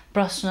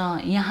प्रश्न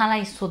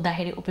यहाँलाई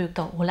सोद्धाखेरि उपयुक्त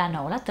होला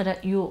नहोला, तर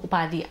यो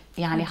उपाधि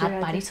यहाँले हात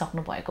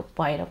पारिसक्नु भएको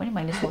भएर पनि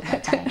मैले सोध्न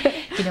चाहेँ,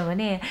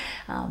 किनभने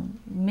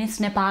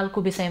मिस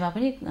नेपालको विषयमा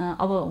पनि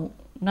अब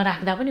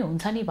नराख्दा पनि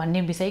हुन्छ नि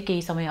भन्ने विषय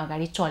केही समय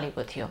अगाडि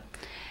चलेको थियो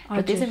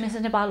र त्यसै मिस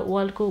नेपाल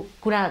वर्ल्डको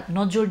कुरा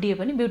नजोडिए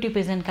पनि ब्युटी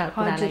पेजेन्टका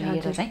कुरालाई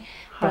लिएर चाहिँ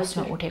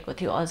प्रश्न उठेको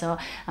थियो। अझ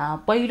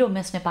पहिलो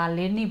मिस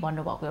नेपालले नि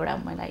भन्नुभएको एउटा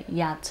मलाई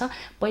याद छ,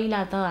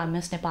 पहिला त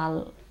मिस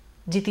नेपाल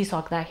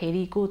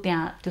जितिसक्दाखेरिको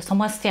त्यहाँ त्यो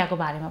समस्याको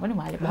बारेमा पनि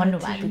उहाँले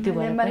भन्नुभएको थियो। त्यो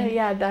भएर मलाई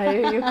याद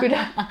आयो यो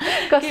कुरा,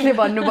 कसले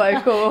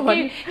भन्नुभएको हो?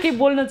 के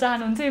बोल्न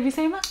चाहनुहुन्छ यो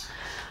विषयमा?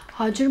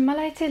 हजुर,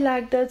 मलाई चाहिँ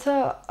लाग्दछ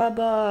अब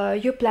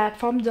यो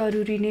प्लेटफर्म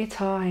जरुरी नै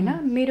छ होइन।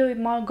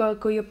 म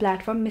गएको यो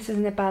प्लेटफर्म मिसेस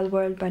नेपाल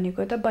वर्ल्ड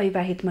भनेको त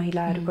वैवाहित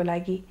महिलाहरूको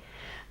लागि।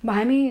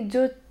 हामी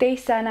जो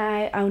 23 जना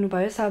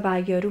आउनुभयो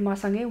सहभागीहरू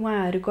मसँगै,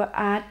 उहाँहरूको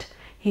आँट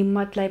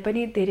हिम्मतलाई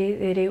पनि धेरै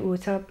धेरै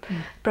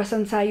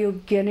प्रशंसा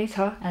योग्य नै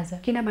छ,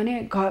 किनभने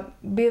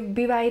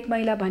विवाहित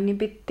महिला भन्ने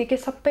बित्तिकै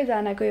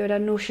सबैजनाको एउटा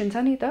नोसन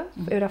छ नि त,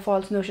 एउटा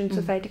फल्स नोसन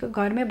सोसाइटीको,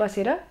 घरमै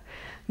बसेर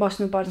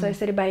बस्नुपर्छ,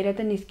 यसरी बाहिर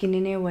त निस्किने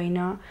नै होइन।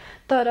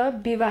 तर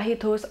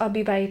विवाहित होस्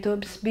अविवाहित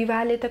होस्,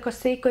 विवाहले त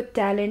कसैको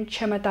ट्यालेन्ट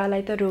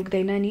क्षमतालाई त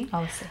रोक्दैन नि।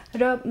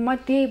 र म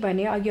त्यही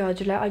भने अघि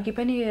हजुरलाई अघि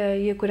पनि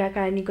यो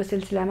कुराकानीको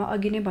सिलसिलामा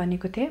अघि नै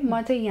भनेको थिएँ,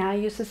 म चाहिँ यहाँ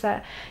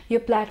यो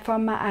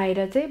प्लेटफर्ममा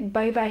आएर चाहिँ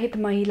वैवाहित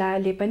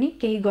महिलाले पनि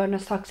केही गर्न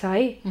सक्छ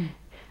है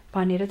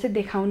भनेर चाहिँ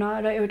देखाउन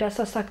र एउटा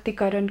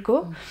सशक्तिकरणको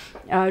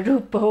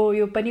रूप हो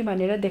यो पनि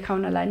भनेर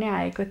देखाउनलाई नै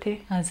आएको थिएँ।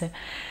 हजुर,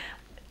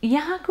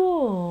 यहाँको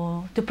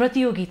त्यो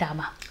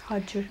प्रतियोगितामा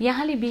हजुर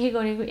यहाँले बिहे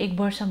गरेको 1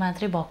 वर्ष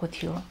मात्रै भएको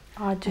थियो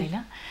होइन,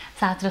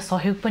 साथ र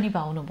सहयोग पनि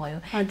पाउनुभयो,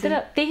 तर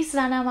 23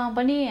 जनामा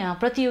पनि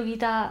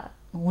प्रतियोगिता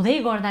हुँदै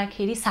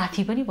गर्दाखेरि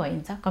साथी पनि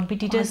भइन्छ,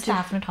 कम्पिटिटर्स त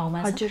आफ्नो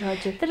ठाउँमा छ,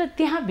 तर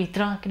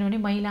त्यहाँभित्र किनभने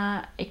महिला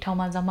एक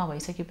ठाउँमा जम्मा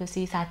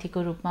भइसकेपछि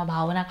साथीको रूपमा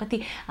भावना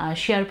कति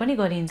सेयर पनि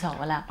गरिन्छ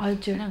होला,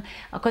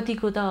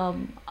 कतिको त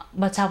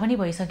बच्चा पनि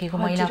भइसकेको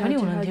महिला पनि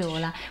हुनुहुन्थ्यो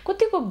होला,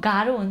 कतिको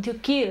गाह्रो हुन्थ्यो,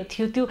 के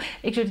थियो त्यो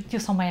एकचोटि त्यो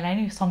समयलाई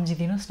नै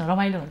सम्झिदिनुहोस् न,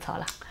 रमाइलो हुन्छ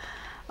होला।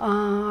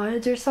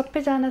 हजुर,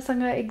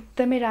 सबैजनासँग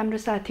एकदमै राम्रो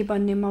साथी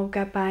बन्ने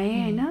मौका पाएँ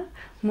होइन।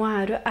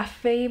 उहाँहरू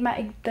आफैमा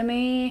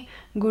एकदमै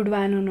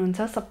गुणवान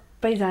हुनुहुन्छ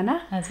सबैजना,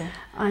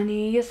 अनि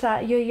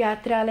यो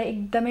यात्रालाई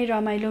एकदमै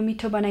रमाइलो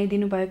मिठो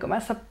बनाइदिनु भएकोमा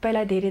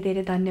सबैलाई धेरै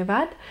धेरै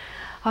धन्यवाद।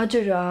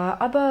 हजुर,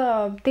 अब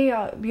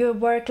त्यही यो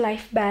वर्क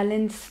लाइफ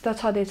ब्यालेन्स त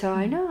छँदैछ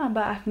होइन, अब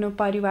आफ्नो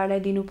परिवारलाई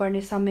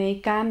दिनुपर्ने समय,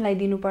 कामलाई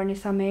दिनुपर्ने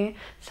समय,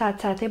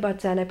 साथसाथै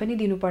बच्चालाई पनि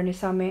दिनुपर्ने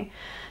समय,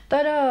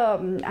 तर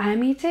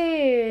हामी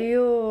चाहिँ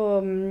यो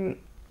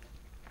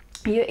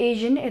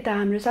एसियन यता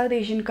हाम्रो साउथ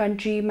एसियन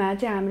कन्ट्रीमा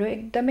चाहिँ हाम्रो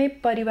एकदमै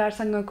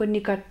परिवारसँगको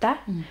निकटता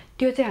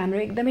त्यो चाहिँ हाम्रो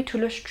एकदमै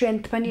ठुलो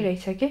स्ट्रेन्थ पनि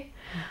रहेछ के।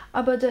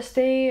 अब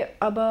जस्तै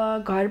अब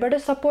घरबाट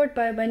सपोर्ट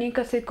भयो भने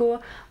कसैको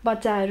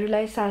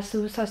बच्चाहरूलाई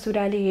सासू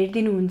ससुराले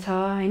हेरिदिनुहुन्छ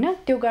होइन,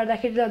 त्यो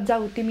गर्दाखेरि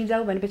जाऊ तिमी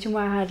जाऊ भनेपछि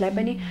उहाँहरूलाई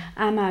पनि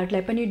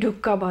आमाहरूलाई पनि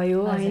ढुक्क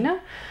भयो होइन।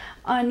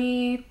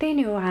 अनि त्यही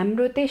नै हो,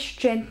 हाम्रो त्यही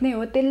स्ट्रेन्थ नै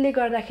हो, त्यसले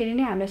गर्दाखेरि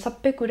नै हामीलाई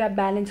सबै कुरा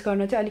ब्यालेन्स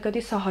गर्न चाहिँ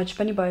अलिकति सहज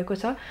पनि भएको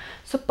छ।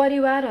 सो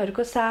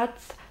परिवारहरूको साथ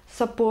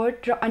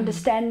सपोर्ट र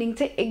अन्डरस्ट्यान्डिङ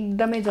चाहिँ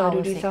एकदमै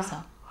जरुरी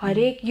छ,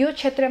 हरेक यो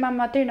क्षेत्रमा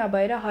मात्रै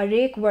नभएर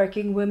हरेक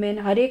वर्किङ वुमेन,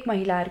 हरेक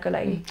महिलाहरूको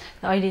लागि।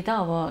 अहिले त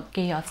अब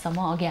केही हदसम्म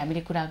अघि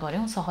हामीले कुरा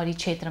गऱ्यौँ सहरी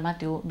क्षेत्रमा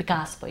त्यो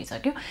विकास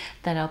भइसक्यो,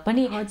 तर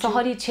पनि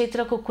सहरी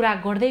क्षेत्रको कुरा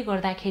गर्दै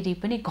गर्दाखेरि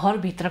पनि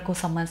घरभित्रको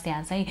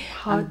समस्या चाहिँ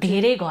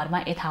धेरै घरमा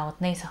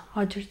यथावत नै छ।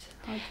 हजुर,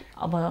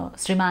 अब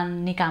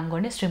श्रीमान नि काम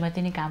गर्ने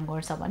श्रीमती नि काम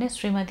गर्छ भने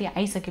श्रीमती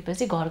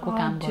आइसकेपछि घरको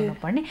काम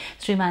गर्नुपर्ने,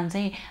 श्रीमान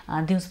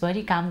चाहिँ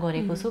दिउँसभरि काम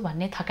गरेको छु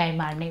भन्ने थकाइ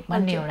मार्ने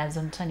भन्ने एउटा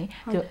जुन छ नि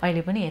त्यो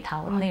अहिले पनि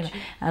यथावत नै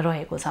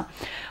रहेको छ।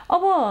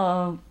 अब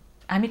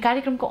हामी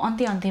कार्यक्रमको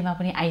अन्त्यमा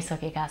पनि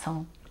आइसकेका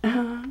छौँ।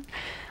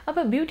 अब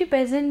ब्युटी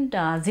पेजेन्ट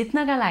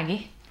जित्नका लागि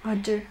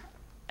हजुर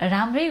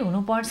राम्रै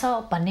हुनुपर्छ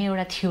भन्ने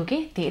एउटा थियो कि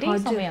धेरै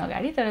समय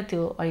अगाडि, तर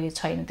त्यो अहिले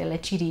छैन, त्यसलाई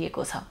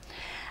चिरिएको छ।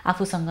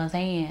 आफूसँग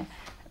चाहिँ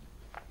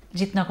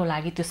जित्नको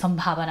लागि त्यो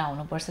सम्भावना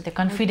हुनुपर्छ, त्यो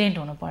कन्फिडेन्ट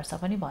हुनुपर्छ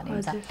पनि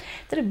भनिन्छ,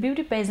 तर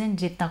ब्युटी पेजेन्ट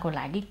जित्नको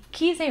लागि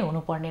के चाहिँ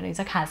हुनुपर्ने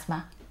रहेछ खासमा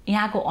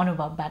यहाँको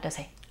अनुभवबाट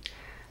चाहिँ?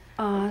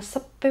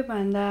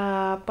 सबैभन्दा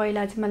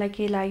पहिला चाहिँ मलाई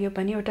के लाग्यो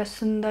भने एउटा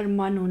सुन्दर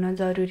मन हुन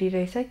जरुरी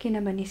रहेछ,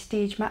 किनभने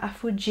स्टेजमा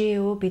आफू जे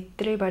हो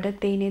भित्रैबाट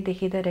त्यही नै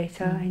देखिँदो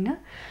रहेछ होइन।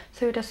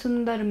 सो एउटा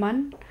सुन्दर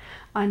मन,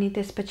 अनि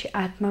त्यसपछि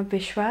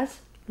आत्मविश्वास,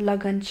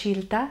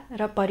 लगनशीलता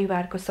र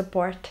परिवारको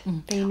सपोर्ट,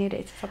 त्यही नै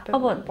रहेछ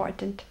सबैभन्दा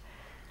इम्पोर्टेन्ट।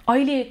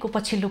 अहिलेको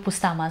पछिल्लो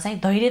पुस्तामा चाहिँ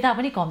धैर्यता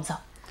पनि कम छ।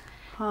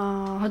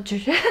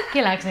 हजुर,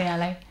 के लाग्छ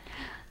यहाँलाई?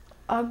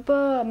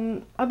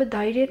 अब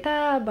धैर्यता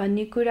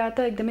भन्ने कुरा त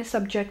एकदमै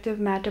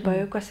सब्जेक्टिभ म्याटर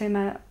भयो।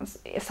 कसैमा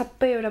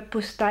सबै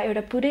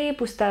एउटा पुरै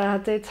पुस्ता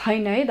चाहिँ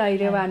छैन है,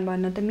 धैर्यवान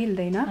भन्न त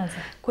मिल्दैन।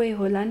 कोही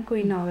होलान्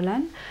कोही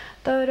नहोलान्।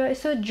 तर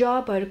यसो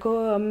जबहरूको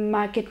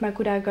मार्केटमा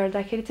कुरा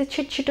गर्दाखेरि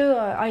चाहिँ छिटो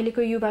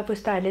अहिलेको युवा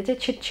पुस्ताहरूले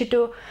चाहिँ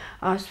छिटो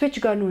स्विच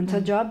गर्नुहुन्छ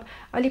जब।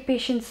 अलिक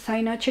पेसेन्स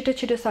छैन,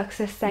 छिटो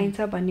सक्सेस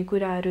चाहिन्छ भन्ने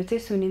कुराहरू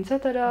चाहिँ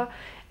सुनिन्छ। तर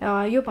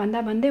यो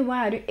भन्दै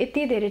उहाँहरू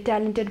यति धेरै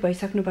ट्यालेन्टेड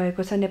भइसक्नु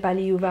भएको छ।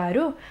 नेपाली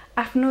युवाहरू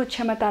आफ्नो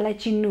क्षमतालाई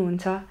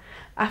चिन्नुहुन्छ,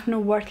 आफ्नो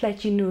वर्थलाई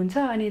चिन्नुहुन्छ,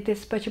 अनि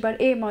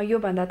त्यसपछिबाट म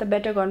योभन्दा त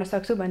बेटर गर्न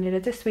सक्छु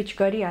भनेर चाहिँ स्विच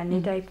गरिहाल्ने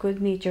टाइपको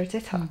नेचर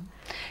चाहिँ छ।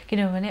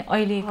 किनभने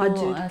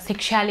अहिलेको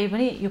शिक्षाले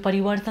पनि यो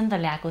परिवर्तन त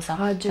ल्याएको छ।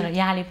 तर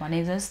यहाँले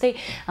भने जस्तै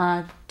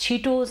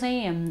छिटो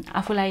चाहिँ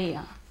आफूलाई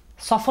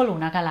सफल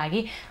हुनका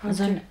लागि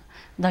जुन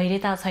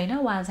धैर्यता छैन,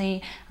 उहाँ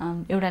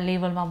चाहिँ एउटा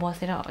लेभलमा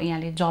बसेर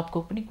यहाँले जबको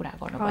पनि कुरा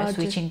गर्नुभयो,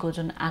 स्विचिङको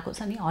जुन आएको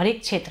छ नि हरेक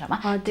क्षेत्रमा,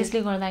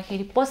 त्यसले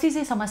गर्दाखेरि पछि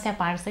चाहिँ समस्या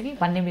पार्छ कि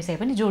भन्ने विषय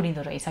पनि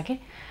जोडिँदो रहेछ कि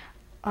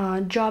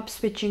जब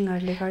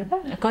स्विचिङहरूले गर्दा।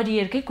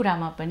 करियरकै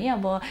कुरामा पनि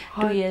अब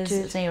 2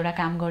 इयर्स चाहिँ एउटा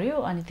काम गर्यो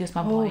अनि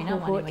त्यसमा भएन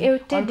भने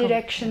एउटै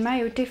डिरेक्सनमा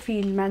एउटै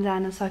फिल्डमा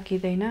जान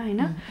सकिँदैन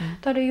होइन।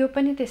 तर यो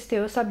पनि त्यस्तै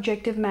हो,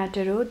 सब्जेक्टिभ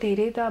म्याटर हो।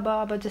 धेरै त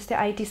अब जस्तै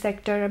आइटी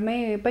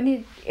सेक्टरमै पनि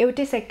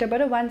एउटै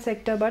सेक्टरबाट वान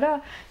सेक्टरबाट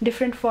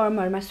डिफ्रेन्ट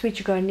फर्महरूमा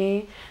स्विच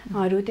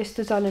गर्नेहरू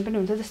त्यस्तो चलन पनि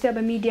हुन्छ। जस्तै अब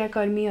मिडिया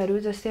कर्मीहरू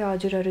जस्तै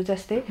हजुरहरू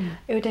जस्तै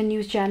एउटा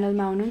न्युज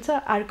च्यानलमा हुनुहुन्छ,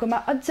 अर्कोमा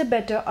अझ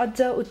बेटर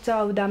अझ उच्च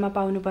औदामा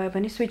पाउनुभयो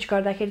भने स्विच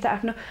गर्दाखेरि चाहिँ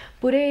आफ्नो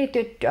पुरै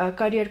त्यो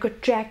करियरको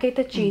ट्र्याकै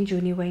त चेन्ज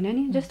हुने होइन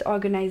नि, जस्ट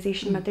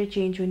अर्गनाइजेसन मात्रै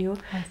चेन्ज हुने हो।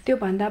 त्यो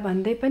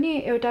भन्दै पनि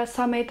एउटा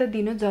समय त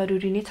दिनु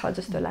जरुरी नै छ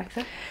जस्तो लाग्छ।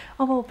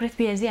 अब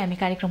पृथ्वीजी हामी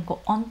कार्यक्रमको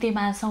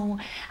अन्त्यमा छौँ।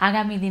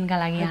 आगामी दिनका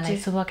लागि यहाँलाई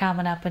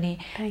शुभकामना पनि।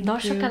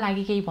 दर्शकका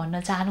लागि केही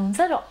भन्न चाहनुहुन्छ?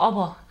 र अब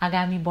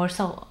आगामी वर्ष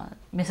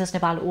मिसेस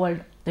नेपाल वर्ल्ड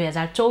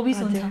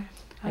 2024 हुन्छ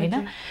होइन,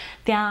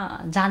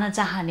 त्यहाँ जान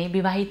चाहने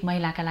विवाहित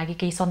महिलाका लागि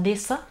केही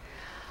सन्देश छ?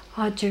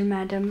 हजुर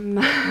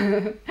म्याडम,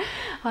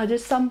 हजुर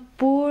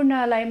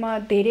सम्पूर्णलाई म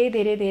धेरै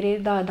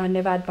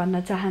धन्यवाद भन्न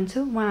चाहन्छु।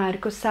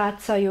 उहाँहरूको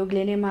साथ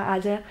सहयोगले नै म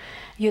आज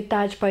यो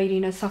ताज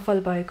पहिरिन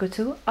सफल भएको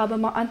छु। अब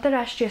म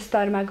अन्तर्राष्ट्रिय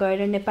स्तरमा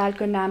गएर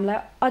नेपालको नामलाई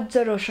अझ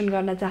रोशन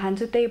गर्न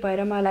चाहन्छु। त्यही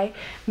भएर मलाई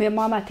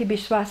ममाथि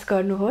विश्वास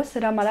गर्नुहोस्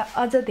र मलाई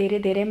अझ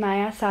धेरै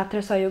माया साथ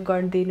र सहयोग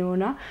गरिदिनु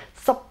हुन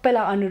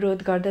सबैलाई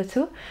अनुरोध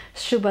गर्दछु।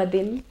 शुभ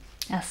दिन।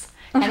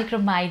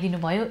 कार्यक्रममा आइदिनु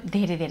भयो,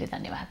 धेरै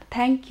धन्यवाद।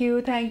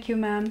 Thank you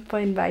ma'am for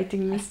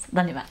inviting me.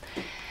 धन्यवाद।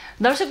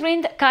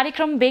 दर्शकवृन्द,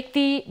 कार्यक्रम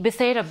व्यक्ति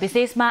विषय र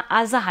विशेषमा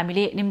आज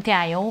हामीले निम्ति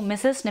आयौँ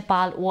मिसेस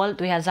नेपाल वर्ल्ड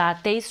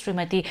 2023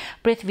 श्रीमती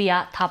पृथ्विया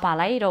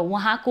थापालाई र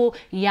उहाँको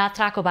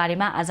यात्राको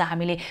बारेमा आज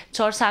हामीले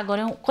चर्चा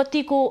गऱ्यौँ।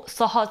 कतिको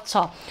सहज छ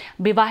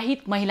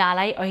विवाहित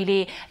महिलालाई अहिले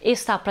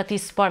यस्ता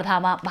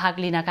प्रतिस्पर्धामा भाग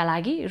लिनका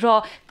लागि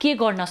र के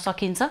गर्न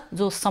सकिन्छ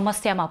जो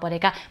समस्यामा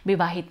परेका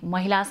विवाहित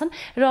महिला छन्।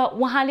 र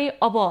उहाँले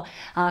अब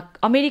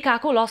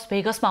अमेरिकाको लस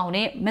भेगसमा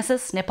हुने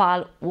मिसेस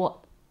नेपाल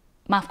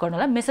माफ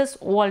गर्नुहोला मिसेस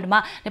वर्ल्डमा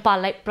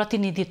नेपाललाई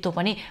प्रतिनिधित्व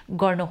पनि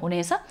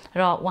गर्नुहुनेछ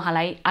र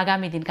उहाँलाई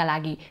आगामी दिनका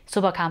लागि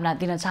शुभकामना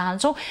दिन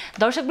चाहन्छौँ।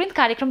 दर्शकवृन्द,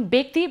 कार्यक्रम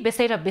व्यक्ति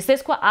विषय र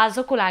विशेषको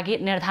आजको लागि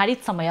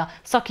निर्धारित समय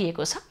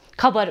सकिएको छ।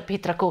 खबर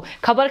भित्रको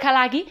खबरका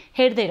लागि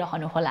हेर्दै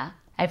रहनुहोला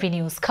एपी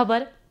न्युज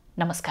खबर।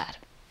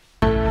 नमस्कार।